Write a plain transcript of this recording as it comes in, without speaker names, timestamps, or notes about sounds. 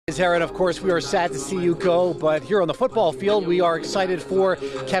Aaron, of course, we are sad to see you go, but here on the football field, we are excited for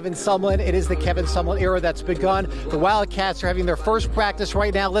Kevin Sumlin. It is the Kevin Sumlin era that's begun. The Wildcats are having their first practice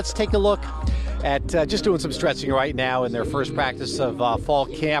right now. Let's take a look at just doing some stretching right now in their first practice of fall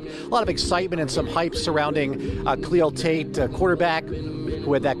camp. A lot of excitement and some hype surrounding Khalil Tate, quarterback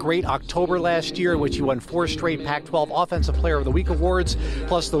who had that great October last year, in which he won 4 straight Pac-12 Offensive Player of the Week awards,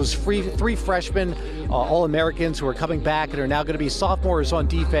 plus those 3 freshmen, All-Americans who are coming back and are now going to be sophomores on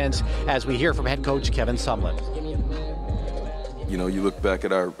defense, as we hear from head coach Kevin Sumlin. You know, you look back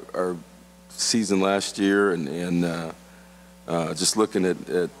at our season last year and just looking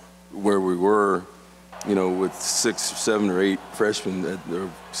at where we were, you know, with 6, 7, or 8 freshmen that are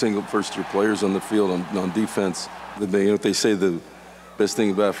single first-year players on the field on defense. They say the best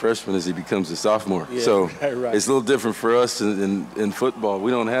thing about a freshman is he becomes a sophomore. Yeah, so right. It's a little different for us in football.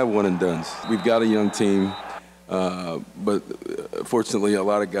 We don't have one-and-dones. We've got a young team, but fortunately a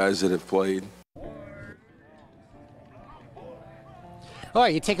lot of guys that have played. All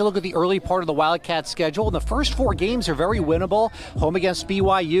right, you take a look at the early part of the Wildcats schedule, and the first 4 games are very winnable. Home against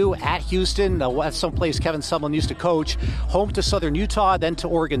BYU, at Houston, that's someplace Kevin Sumlin used to coach, home to Southern Utah, then to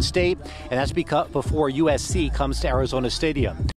Oregon State, and that's before USC comes to Arizona Stadium.